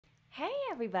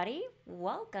everybody,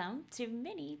 welcome to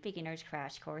Mini Beginner's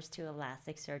Crash Course to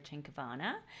Elasticsearch and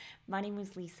Kibana. My name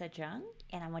is Lisa Jung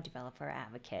and I'm a developer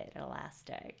advocate at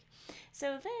Elastic.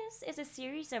 So this is a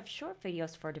series of short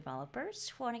videos for developers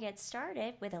who want to get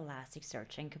started with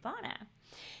Elasticsearch and Kibana.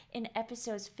 In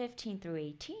episodes 15 through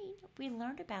 18, we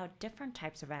learned about different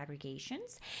types of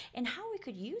aggregations and how we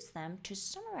could use them to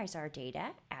summarize our data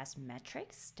as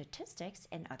metrics, statistics,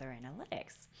 and other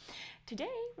analytics. Today,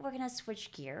 we're going to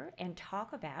switch gear and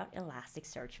talk about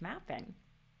Elasticsearch mapping.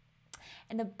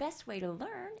 And the best way to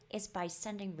learn is by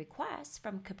sending requests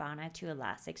from Kibana to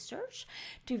Elasticsearch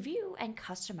to view and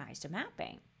customize the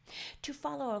mapping. To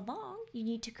follow along, you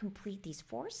need to complete these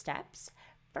 4 steps.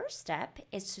 First step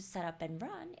is to set up and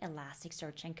run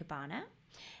Elasticsearch and Kibana.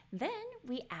 Then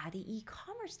we add the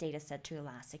e-commerce dataset to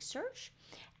Elasticsearch.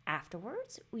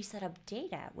 Afterwards, we set up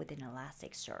data within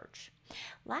Elasticsearch.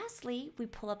 Lastly, we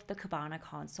pull up the Kibana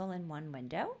console in one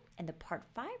window and the Part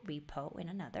 5 repo in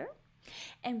another,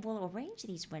 and we'll arrange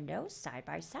these windows side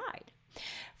by side.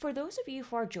 For those of you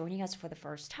who are joining us for the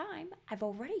first time, I've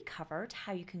already covered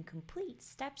how you can complete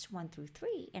steps 1 through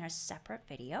 3 in a separate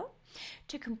video.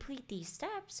 To complete these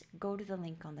steps, go to the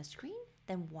link on the screen,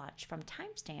 then watch from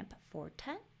timestamp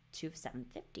 410 to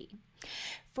 750.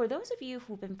 For those of you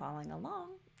who've been following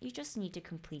along, you just need to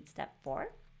complete step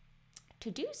 4. To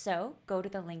do so, go to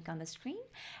the link on the screen,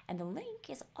 and the link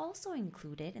is also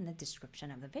included in the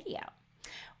description of the video.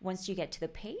 Once you get to the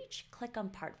page, click on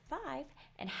Part 5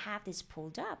 and have this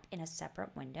pulled up in a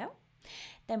separate window.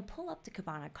 Then pull up the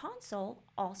Kibana console,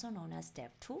 also known as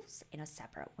DevTools, in a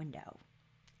separate window.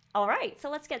 All right, so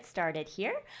let's get started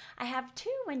here. I have 2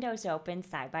 windows open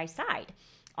side by side.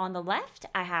 On the left,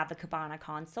 I have the Kibana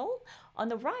console. On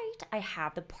the right, I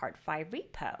have the Part 5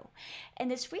 repo. And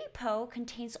this repo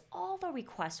contains all the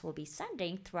requests we'll be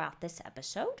sending throughout this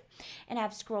episode. And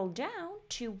I've scrolled down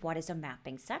to what is a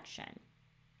mapping section.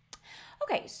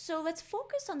 Okay, so let's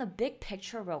focus on the big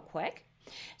picture real quick.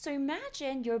 So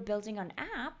imagine you're building an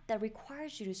app that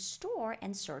requires you to store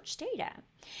and search data,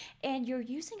 and you're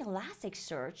using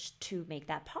Elasticsearch to make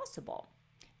that possible.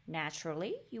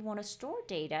 Naturally, you want to store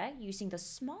data using the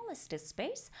smallest disk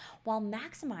space while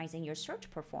maximizing your search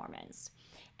performance.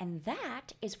 And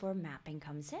that is where mapping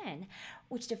comes in,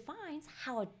 which defines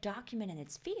how a document and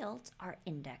its fields are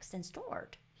indexed and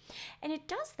stored. And it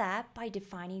does that by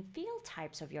defining field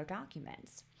types of your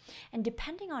documents. And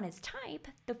depending on its type,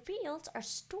 the fields are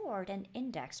stored and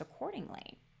indexed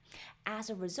accordingly. As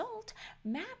a result,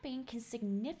 mapping can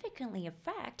significantly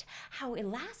affect how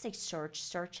Elasticsearch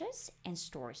searches and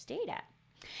stores data.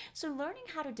 So learning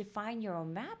how to define your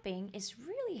own mapping is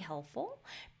really helpful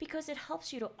because it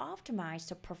helps you to optimize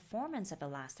the performance of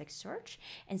Elasticsearch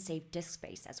and save disk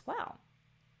space as well.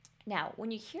 Now, when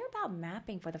you hear about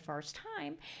mapping for the first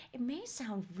time, it may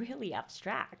sound really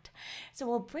abstract. So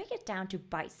we'll break it down to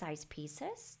bite-sized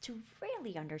pieces to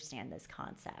really understand this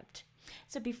concept.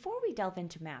 So before we delve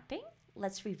into mapping,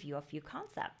 let's review a few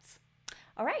concepts.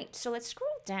 All right, so let's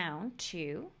scroll down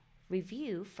to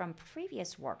review from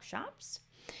previous workshops.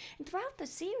 And throughout the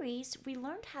series, we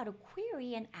learned how to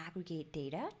query and aggregate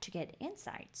data to get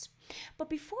insights. But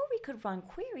before we could run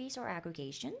queries or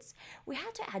aggregations, we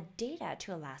had to add data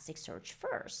to Elasticsearch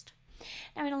first.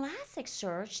 Now in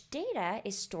Elasticsearch, data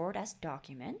is stored as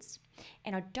documents,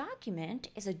 and a document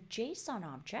is a JSON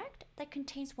object that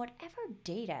contains whatever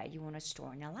data you want to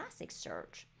store in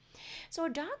Elasticsearch. So a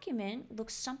document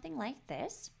looks something like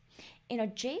this. In a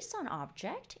JSON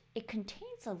object, it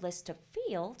contains a list of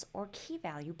fields or key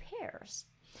value pairs.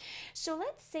 So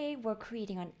let's say we're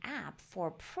creating an app for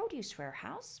a produce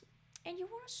warehouse, and you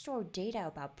want to store data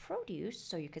about produce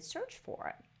so you could search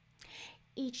for it.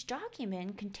 Each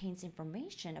document contains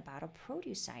information about a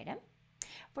produce item.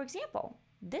 For example,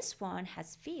 this one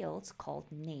has fields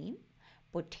called name,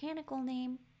 botanical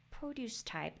name, produce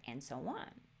type, and so on.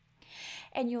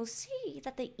 And you'll see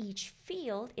that each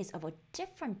field is of a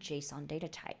different JSON data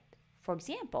type. For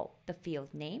example, the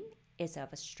field name is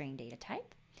of a string data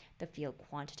type, the field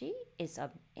quantity is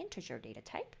of integer data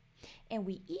type, and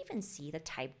we even see the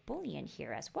type Boolean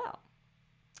here as well.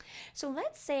 So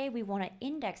let's say we want to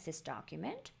index this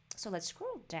document. So let's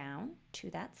scroll down to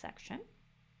that section.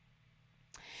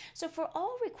 So for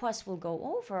all requests we'll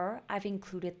go over, I've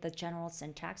included the general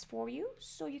syntax for you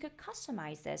so you could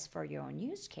customize this for your own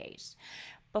use case.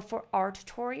 But for our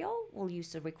tutorial, we'll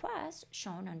use the request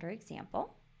shown under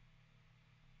example.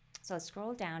 So let's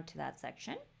scroll down to that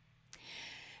section.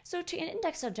 So to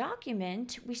index a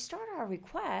document, we start our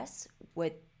request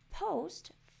with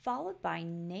post followed by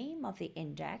name of the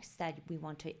index that we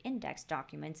want to index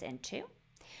documents into,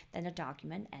 then a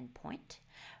document endpoint,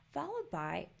 followed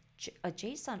by a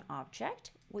JSON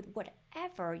object with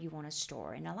whatever you want to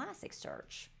store in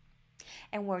Elasticsearch.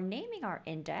 And we're naming our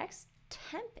index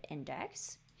temp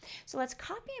index. So let's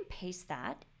copy and paste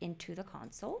that into the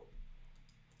console.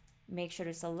 Make sure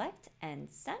to select and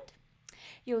send.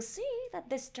 You'll see that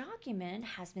this document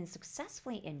has been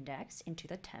successfully indexed into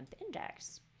the temp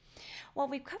index. What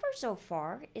we've covered so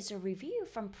far is a review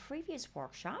from previous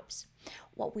workshops.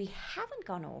 What we haven't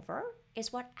gone over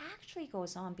is what actually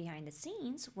goes on behind the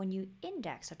scenes when you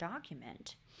index a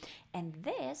document. And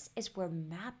this is where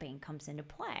mapping comes into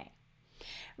play.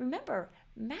 Remember,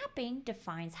 mapping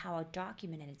defines how a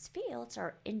document and its fields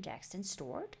are indexed and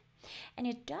stored, and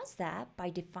it does that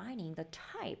by defining the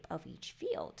type of each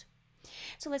field.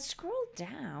 So let's scroll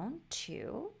down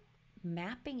to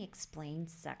Mapping Explained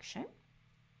section.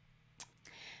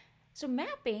 So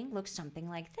mapping looks something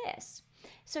like this.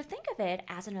 So think of it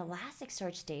as an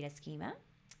Elasticsearch data schema.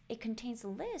 It contains a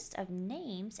list of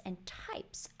names and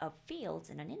types of fields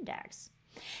in an index.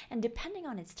 And depending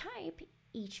on its type,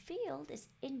 each field is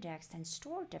indexed and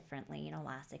stored differently in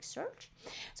Elasticsearch.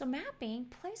 So mapping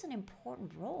plays an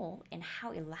important role in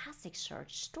how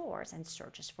Elasticsearch stores and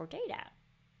searches for data.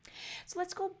 So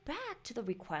let's go back to the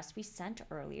request we sent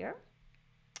earlier.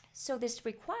 So this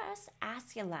request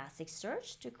asks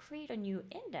Elasticsearch to create a new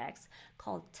index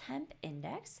called temp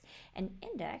index and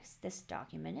index this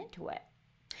document into it.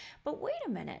 But wait a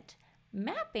minute.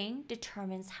 Mapping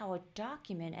determines how a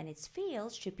document and its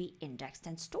fields should be indexed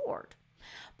and stored.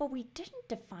 But we didn't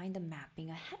define the mapping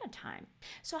ahead of time.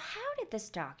 So how did this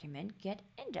document get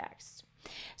indexed?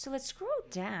 So let's scroll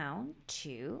down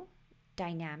to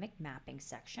Dynamic Mapping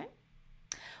section.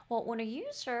 Well, when a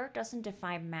user doesn't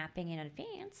define mapping in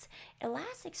advance,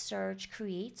 Elasticsearch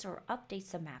creates or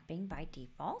updates the mapping by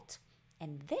default,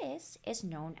 and this is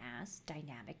known as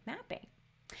dynamic mapping.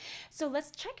 So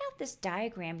let's check out this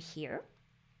diagram here.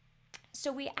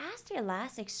 So we asked the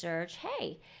Elasticsearch,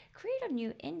 hey, create a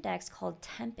new index called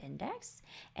temp index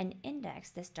and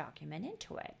index this document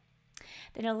into it.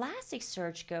 Then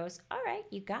Elasticsearch goes, all right,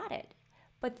 you got it.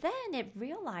 But then it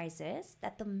realizes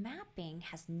that the mapping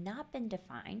has not been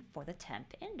defined for the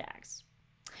temp index.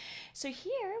 So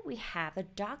here we have the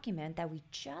document that we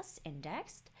just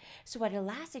indexed. So what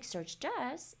Elasticsearch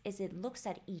does is it looks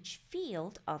at each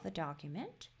field of the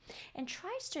document and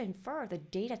tries to infer the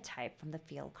data type from the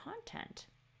field content.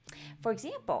 For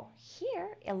example,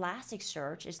 here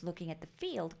Elasticsearch is looking at the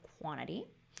field quantity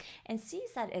and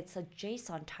sees that it's a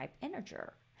JSON type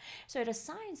integer. So it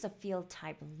assigns the field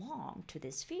type long to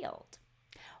this field.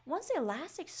 Once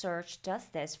Elasticsearch does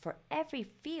this for every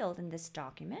field in this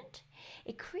document,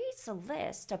 it creates a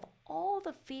list of all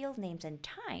the field names and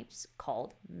types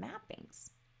called mappings.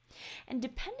 And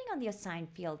depending on the assigned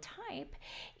field type,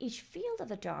 each field of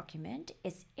the document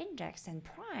is indexed and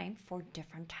primed for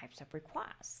different types of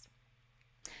requests.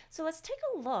 So let's take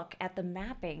a look at the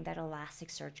mapping that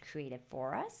Elasticsearch created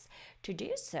for us. To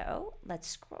do so, let's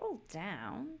scroll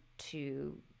down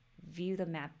to View the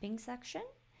Mapping section,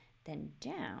 then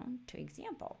down to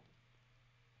Example.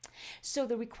 So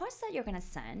the request that you're going to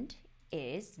send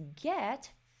is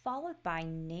get followed by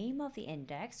name of the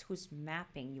index whose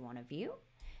mapping you want to view,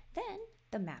 then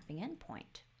the mapping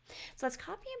endpoint. So let's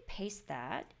copy and paste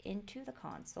that into the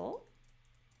console.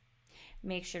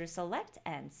 Make sure to select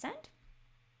and send.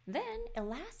 Then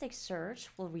Elasticsearch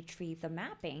will retrieve the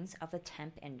mappings of the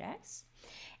temp index.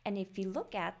 And if you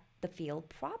look at the field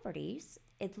properties,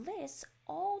 it lists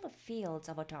all the fields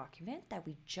of a document that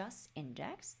we just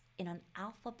indexed in an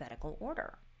alphabetical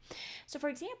order. So for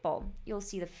example, you'll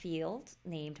see the field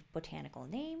named botanical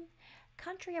name,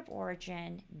 country of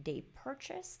origin, date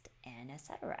purchased, and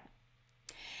etc.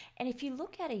 And if you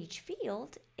look at each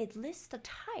field, it lists the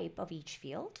type of each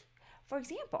field. For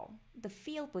example, the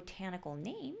field botanical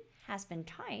name has been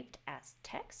typed as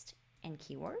text and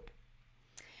keyword.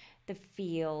 The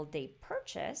field date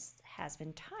purchased has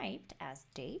been typed as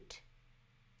date.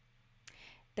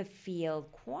 The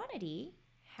field quantity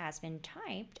has been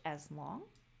typed as long.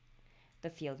 The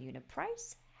field unit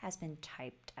price has been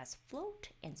typed as float,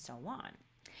 and so on.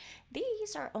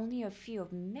 These are only a few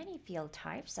of many field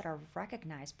types that are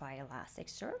recognized by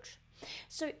Elasticsearch.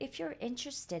 So if you're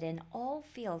interested in all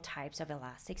field types of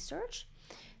Elasticsearch,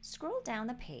 scroll down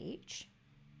the page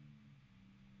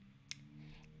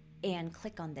and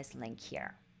click on this link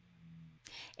here.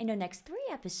 In the next 3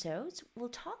 episodes, we'll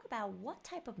talk about what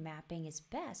type of mapping is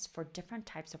best for different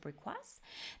types of requests.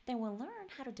 Then we'll learn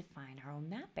how to define our own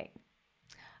mapping.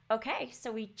 Okay,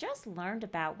 so we just learned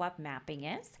about what mapping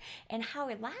is and how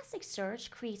Elasticsearch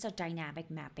creates a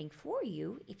dynamic mapping for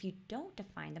you if you don't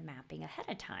define the mapping ahead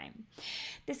of time.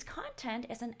 This content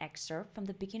is an excerpt from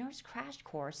the Beginner's Crash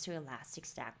Course to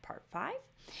Elasticstack Part 5.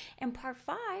 And Part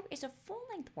 5 is a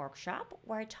full-length workshop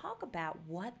where I talk about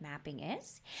what mapping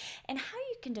is and how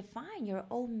you can define your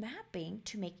own mapping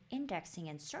to make indexing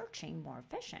and searching more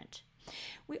efficient.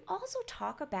 We also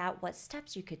talk about what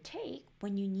steps you could take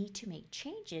when you need to make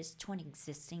changes to an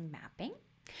existing mapping.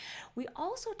 We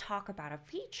also talk about a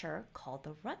feature called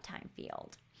the runtime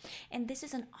field. And this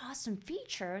is an awesome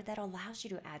feature that allows you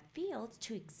to add fields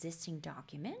to existing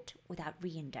document without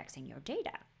reindexing your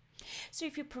data. So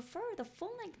if you prefer the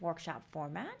full-length workshop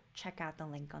format, check out the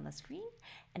link on the screen,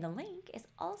 and the link is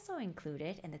also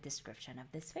included in the description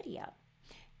of this video.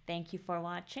 Thank you for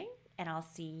watching, and I'll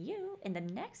see you in the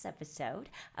next episode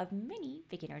of Mini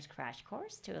Beginner's Crash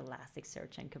Course to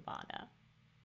Elasticsearch and Kibana.